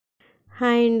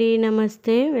Hi అండి,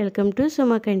 నమస్తే. Welcome to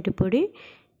Suma Kantipodi.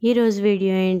 ఈరోజు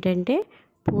వీడియో ఏంటంటే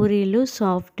పూరీలు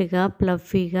సాఫ్ట్గా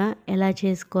ప్లఫీగా ఎలా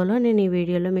చేసుకోవాలో నేను ఈ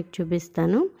వీడియోలో మీకు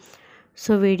చూపిస్తాను.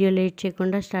 సో వీడియో లేట్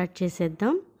చేయకుండా స్టార్ట్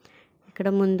చేసేద్దాం. ఇక్కడ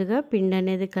ముందుగా పిండి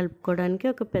అనేది కలుపుకోవడానికి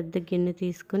ఒక పెద్ద గిన్నె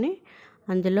తీసుకుని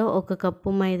అందులో 1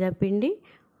 కప్పు మైదా పిండి,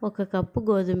 1 కప్పు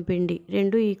గోధుమ పిండి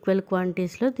రెండు ఈక్వల్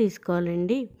క్వాంటిటీస్లో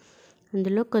తీసుకోవాలండి.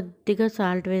 అందులో కొద్దిగా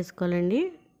సాల్ట్ వేసుకోవాలండి.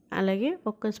 అలాగే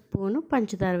 1 స్పూను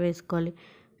పంచదార వేసుకోవాలి.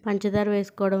 పంచదార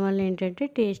వేసుకోవడం వల్ల ఏంటంటే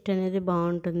టేస్ట్ అనేది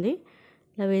బాగుంటుంది.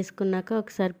 ఇలా వేసుకున్నాక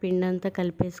ఒకసారి పిండి అంతా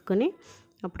కలిపేసుకొని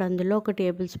అప్పుడు అందులో 1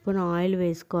 టేబుల్ స్పూన్ ఆయిల్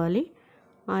వేసుకోవాలి.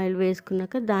 ఆయిల్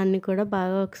వేసుకున్నాక దాన్ని కూడా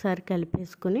బాగా ఒకసారి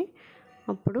కలిపేసుకొని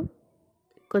అప్పుడు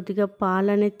కొద్దిగా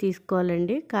పాలు అనేది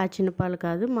తీసుకోవాలండి. కాచిన పాలు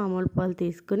కాదు, మామూలు పాలు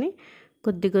తీసుకుని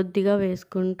కొద్దిగా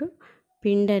వేసుకుంటూ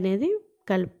పిండి అనేది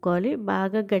కలుపుకోవాలి.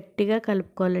 బాగా గట్టిగా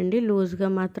కలుపుకోవాలండి, లూజ్గా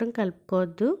మాత్రం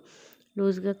కలుపుకోవద్దు.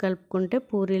 లూజ్గా కలుపుకుంటే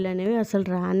పూరీలు అనేవి అసలు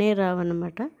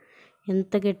రావన్నమాట.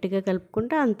 ఎంత గట్టిగా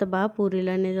కలుపుకుంటే అంత బాగా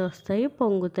పూరీలు అనేది వస్తాయి,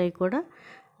 పొంగుతాయి కూడా,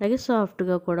 అలాగే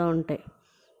సాఫ్ట్గా కూడా ఉంటాయి.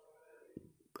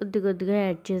 కొద్దిగా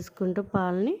యాడ్ చేసుకుంటూ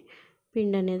పాలని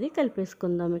పిండి అనేది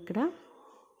కలిపేసుకుందాం ఇక్కడ.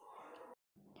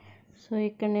 సో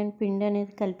ఇక్కడ నేను పిండి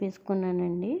అనేది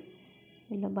కలిపేసుకున్నానండి.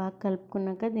 ఇలా బాగా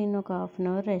కలుపుకున్నాక దీన్ని ఒక 1/2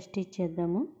 అవర్ రెస్ట్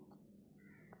ఇచ్చేద్దాము.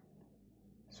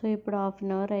 సో ఇప్పుడు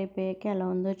 1/2 అవర్ అయిపోయాక ఎలా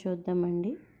ఉందో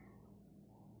చూద్దామండి.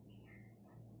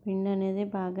 పిండి అనేది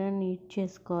బాగా నీట్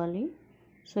చేసుకోవాలి.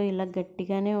 సో ఇలా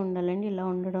గట్టిగానే ఉండాలండి. ఇలా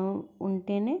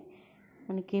ఉంటేనే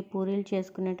మనకి పూరీలు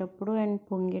చేసుకునేటప్పుడు అండ్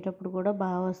పొంగేటప్పుడు కూడా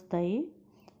బాగా వస్తాయి.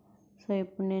 సో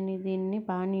ఇప్పుడు నేను దీన్ని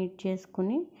బాగా నీట్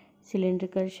చేసుకుని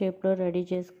సిలిండ్రికల్ షేప్లో రెడీ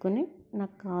చేసుకుని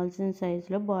నాకు కావాల్సిన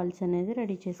సైజులో బాల్స్ అనేది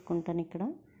రెడీ చేసుకుంటాను ఇక్కడ.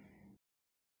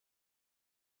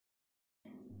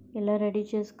 ఇలా రెడీ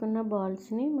చేసుకున్న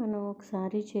బాల్స్ని మనం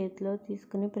ఒకసారి చేతిలో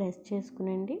తీసుకుని ప్రెస్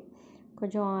చేసుకునండి.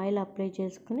 కొంచెం ఆయిల్ అప్లై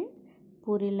చేసుకుని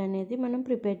పూరీలు అనేది మనం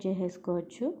ప్రిపేర్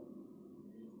చేసేసుకోవచ్చు.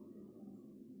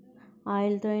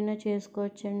 ఆయిల్తో అయినా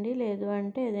చేసుకోవచ్చండి, లేదు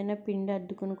అంటే ఏదైనా పిండి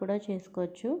అద్దుకుని కూడా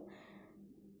చేసుకోవచ్చు.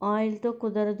 ఆయిల్తో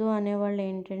కుదరదు అనేవాళ్ళు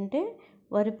ఏంటంటే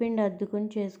వరిపిండి అద్దుకుని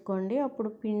చేసుకోండి. అప్పుడు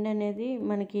పిండి అనేది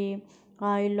మనకి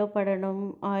ఆయిల్లో పడడం,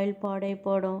 ఆయిల్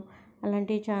పాడైపోవడం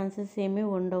అలాంటి ఛాన్సెస్ ఏమీ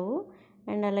ఉండవు.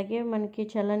 అండ్ అలాగే మనకి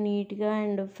చాలా నీట్గా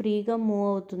అండ్ ఫ్రీగా మూవ్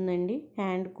అవుతుందండి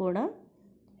హ్యాండ్ కూడా.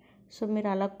 సో మీరు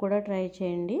అలా కూడా ట్రై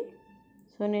చేయండి.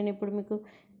 సో నేను ఇప్పుడు మీకు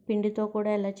పిండితో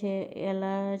కూడా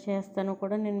ఎలా చేస్తానో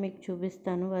కూడా నేను మీకు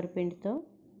చూపిస్తాను. వరిపిండితో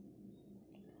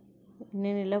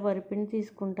నేను ఇలా వరిపిండి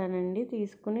తీసుకుంటానండి.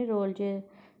 తీసుకుని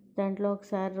దాంట్లో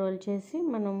ఒకసారి రోల్ చేసి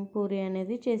మనం పూరీ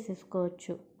అనేది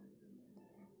చేసేసుకోవచ్చు.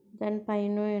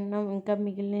 దానిపైన ఇంకా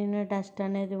మిగిలిన డస్ట్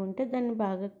అనేది ఉంటే దాన్ని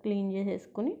బాగా క్లీన్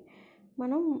చేసేసుకుని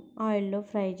మనం ఆయిల్లో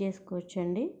ఫ్రై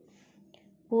చేసుకోవచ్చండి.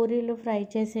 పూరీలు ఫ్రై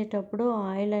చేసేటప్పుడు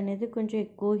ఆయిల్ అనేది కొంచెం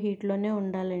ఎక్కువ హీట్లోనే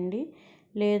ఉండాలండి.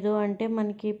 లేదు అంటే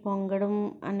మనకి పొంగడం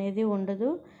అనేది ఉండదు,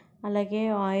 అలాగే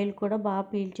ఆయిల్ కూడా బాగా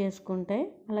పీల్ చేసుకుంటాయి.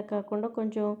 అలా కాకుండా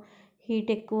కొంచెం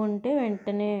హీట్ ఎక్కువ ఉంటే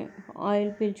వెంటనే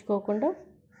ఆయిల్ పీల్చుకోకుండా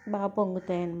బాగా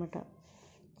పొంగుతాయి అన్నమాట.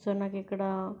 సో నాకు ఇక్కడ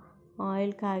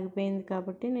ఆయిల్ కాగిపోయింది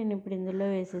కాబట్టి నేను ఇప్పుడు ఇందులో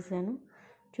వేసేసాను.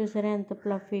 చూసారా ఎంత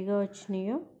ఫ్లఫీగా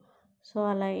వచ్చినాయో. సో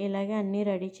ఇలాగే అన్నీ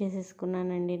రెడీ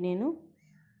చేసేసుకున్నానండి నేను.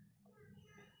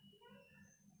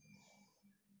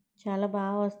 చాలా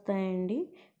బాగా వస్తాయండి.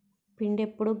 పిండి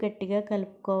ఎప్పుడు గట్టిగా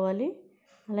కలుపుకోవాలి.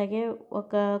 అలాగే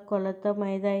ఒక కొలత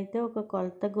మైదా అయితే ఒక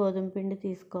కొలత గోధుమ పిండి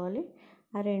తీసుకోవాలి.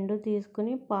 ఆ రెండు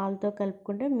తీసుకుని పాలతో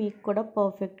కలుపుకుంటే మీకు కూడా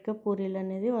పర్ఫెక్ట్గా పూరీలు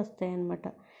అనేది వస్తాయి అన్నమాట.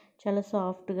 చాలా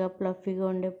సాఫ్ట్గా ఫ్లఫీగా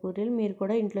ఉండే పూరీలు మీరు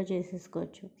కూడా ఇంట్లో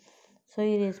చేసేసుకోవచ్చు. సో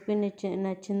ఈ రెసిపీ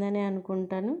నచ్చిందని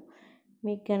అనుకుంటాను.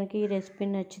 మీకు కనుక ఈ రెసిపీ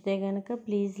నచ్చితే కనుక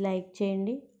ప్లీజ్ లైక్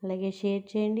చేయండి, అలాగే షేర్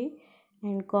చేయండి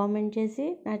అండ్ కామెంట్ చేసి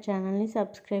నా ఛానల్ని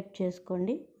సబ్స్క్రైబ్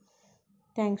చేసుకోండి.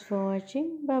 Thanks for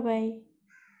watching. బాయ్.